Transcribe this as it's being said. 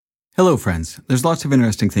Hello, friends. There's lots of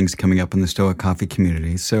interesting things coming up in the Stoic Coffee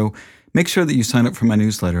community, so make sure that you sign up for my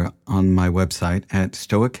newsletter on my website at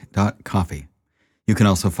stoic.coffee. You can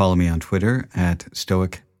also follow me on Twitter at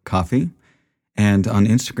stoiccoffee and on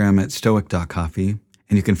Instagram at stoic.coffee,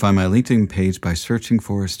 and you can find my LinkedIn page by searching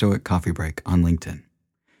for Stoic Coffee Break on LinkedIn.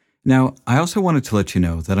 Now, I also wanted to let you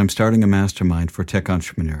know that I'm starting a mastermind for tech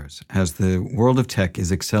entrepreneurs as the world of tech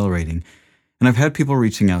is accelerating, and I've had people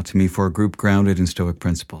reaching out to me for a group grounded in Stoic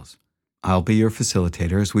principles. I'll be your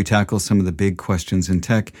facilitator as we tackle some of the big questions in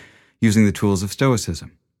tech using the tools of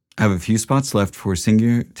Stoicism. I have a few spots left for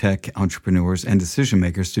senior tech entrepreneurs and decision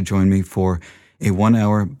makers to join me for a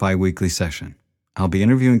 1-hour bi-weekly session. I'll be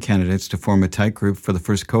interviewing candidates to form a tight group for the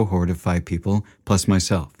first cohort of 5 people, plus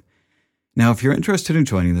myself. Now, if you're interested in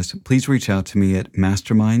joining this, please reach out to me at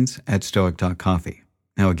masterminds@stoic.coffee.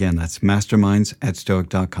 Now, again, that's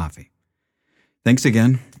masterminds@stoic.coffee. Thanks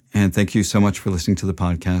again, and thank you so much for listening to the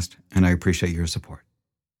podcast, and I appreciate your support.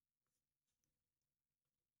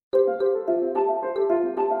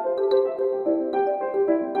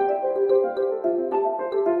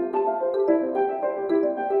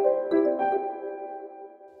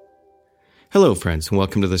 Hello, friends, and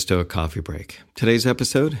welcome to the Stoic Coffee Break. Today's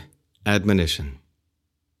episode, Admonition.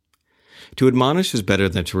 To admonish is better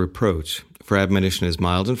than to reproach, for admonition is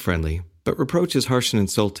mild and friendly, but reproach is harsh and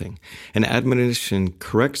insulting, and admonition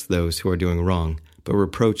corrects those who are doing wrong, but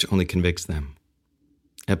reproach only convicts them.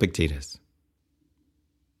 Epictetus.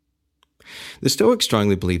 The Stoics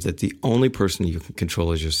strongly believe that the only person you can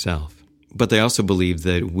control is yourself, but they also believe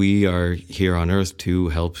that we are here on earth to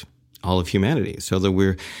help all of humanity, so that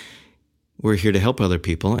we're here to help other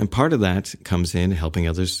people, and part of that comes in helping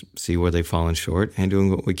others see where they've fallen short and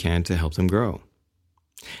doing what we can to help them grow.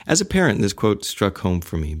 As a parent, this quote struck home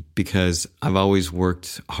for me because I've always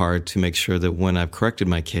worked hard to make sure that when I've corrected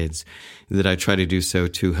my kids, that I try to do so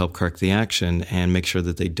to help correct the action and make sure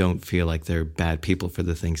that they don't feel like they're bad people for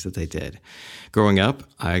the things that they did. Growing up,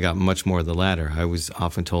 I got much more of the latter. I was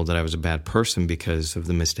often told that I was a bad person because of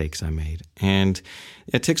the mistakes I made. And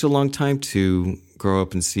it takes a long time to grow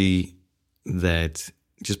up and see that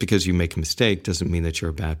just because you make a mistake doesn't mean that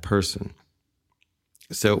you're a bad person.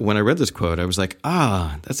 So when I read this quote, I was like,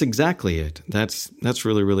 that's exactly it. That's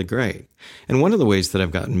really, really great. And one of the ways that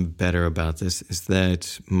I've gotten better about this is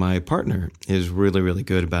that my partner is really, really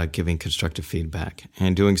good about giving constructive feedback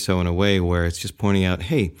and doing so in a way where it's just pointing out,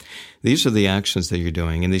 hey, these are the actions that you're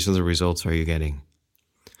doing and these are the results are you getting.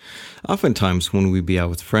 Oftentimes when we'd be out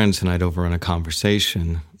with friends and I'd overrun a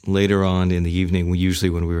conversation, later on in the evening, usually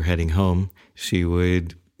when we were heading home, she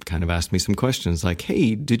would kind of ask me some questions like,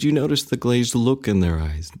 hey, did you notice the glazed look in their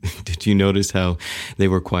eyes? Did you notice how they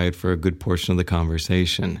were quiet for a good portion of the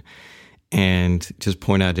conversation? And just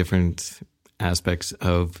point out different aspects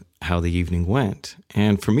of how the evening went.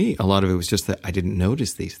 And for me, a lot of it was just that I didn't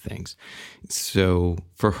notice these things. So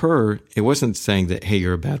for her, it wasn't saying that, hey,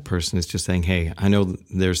 you're a bad person. It's just saying, hey, I know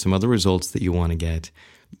there's some other results that you want to get,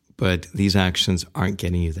 but these actions aren't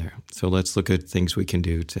getting you there. So let's look at things we can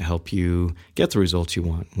do to help you get the results you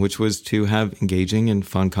want, which was to have engaging and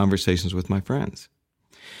fun conversations with my friends.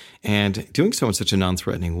 And doing so in such a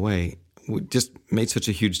non-threatening way just made such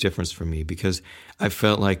a huge difference for me because I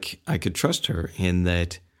felt like I could trust her in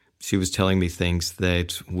that she was telling me things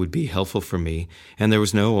that would be helpful for me. And there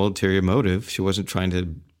was no ulterior motive. She wasn't trying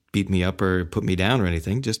to beat me up or put me down or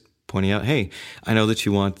anything, just pointing out, hey, I know that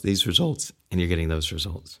you want these results and you're getting those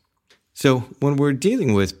results. So when we're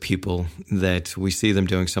dealing with people that we see them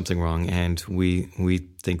doing something wrong and we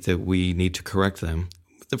think that we need to correct them,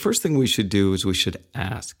 the first thing we should do is we should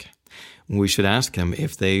ask. We should ask them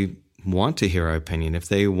if they want to hear our opinion, if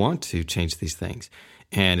they want to change these things.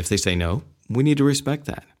 And if they say no, we need to respect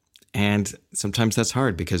that. And sometimes that's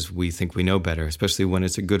hard because we think we know better, especially when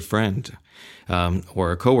it's a good friend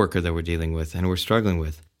or a coworker that we're dealing with and we're struggling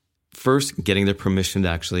with. First, getting their permission to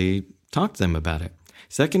actually talk to them about it.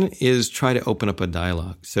 Second is try to open up a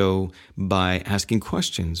dialogue. So by asking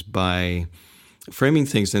questions, by framing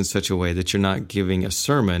things in such a way that you're not giving a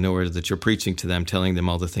sermon or that you're preaching to them, telling them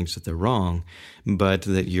all the things that they're wrong, but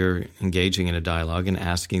that you're engaging in a dialogue and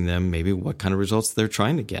asking them maybe what kind of results they're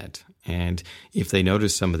trying to get and if they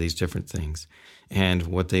notice some of these different things and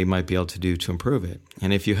what they might be able to do to improve it.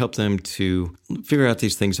 And if you help them to figure out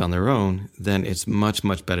these things on their own, then it's much,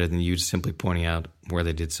 much better than you simply pointing out where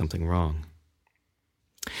they did something wrong.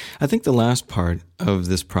 I think the last part of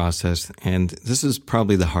this process, and this is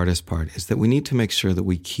probably the hardest part, is that we need to make sure that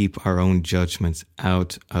we keep our own judgments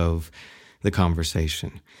out of the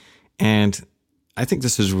conversation. And I think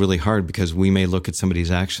this is really hard because we may look at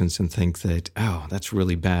somebody's actions and think that, oh, that's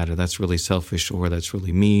really bad, or that's really selfish, or that's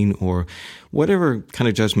really mean, or whatever kind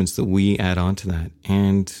of judgments that we add on to that.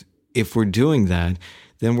 And if we're doing that,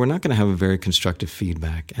 then we're not going to have a very constructive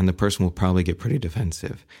feedback, and the person will probably get pretty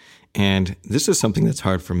defensive. And this is something that's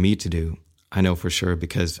hard for me to do. I know for sure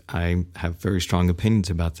because I have very strong opinions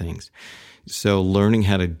about things. So learning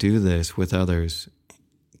how to do this with others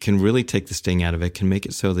can really take the sting out of it, can make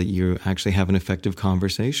it so that you actually have an effective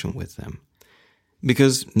conversation with them.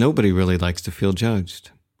 Because nobody really likes to feel judged.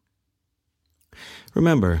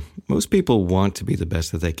 Remember, most people want to be the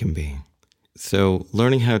best that they can be. So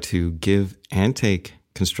learning how to give and take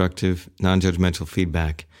constructive, non-judgmental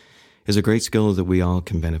feedback is a great skill that we all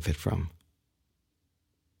can benefit from.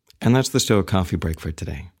 And that's the Stoic Coffee Break for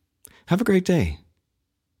today. Have a great day.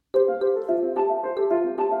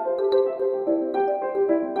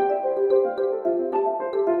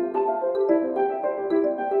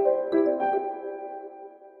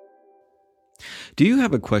 Do you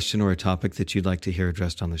have a question or a topic that you'd like to hear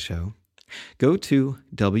addressed on the show? Go to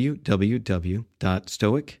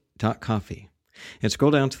www.stoic.coffee and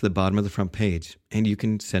scroll down to the bottom of the front page, and you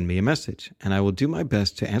can send me a message, and I will do my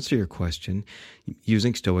best to answer your question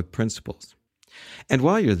using Stoic principles. And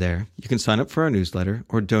while you're there, you can sign up for our newsletter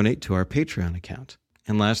or donate to our Patreon account.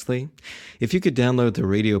 And lastly, if you could download the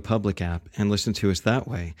Radio Public app and listen to us that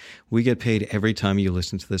way, we get paid every time you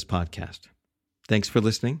listen to this podcast. Thanks for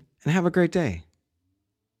listening, and have a great day.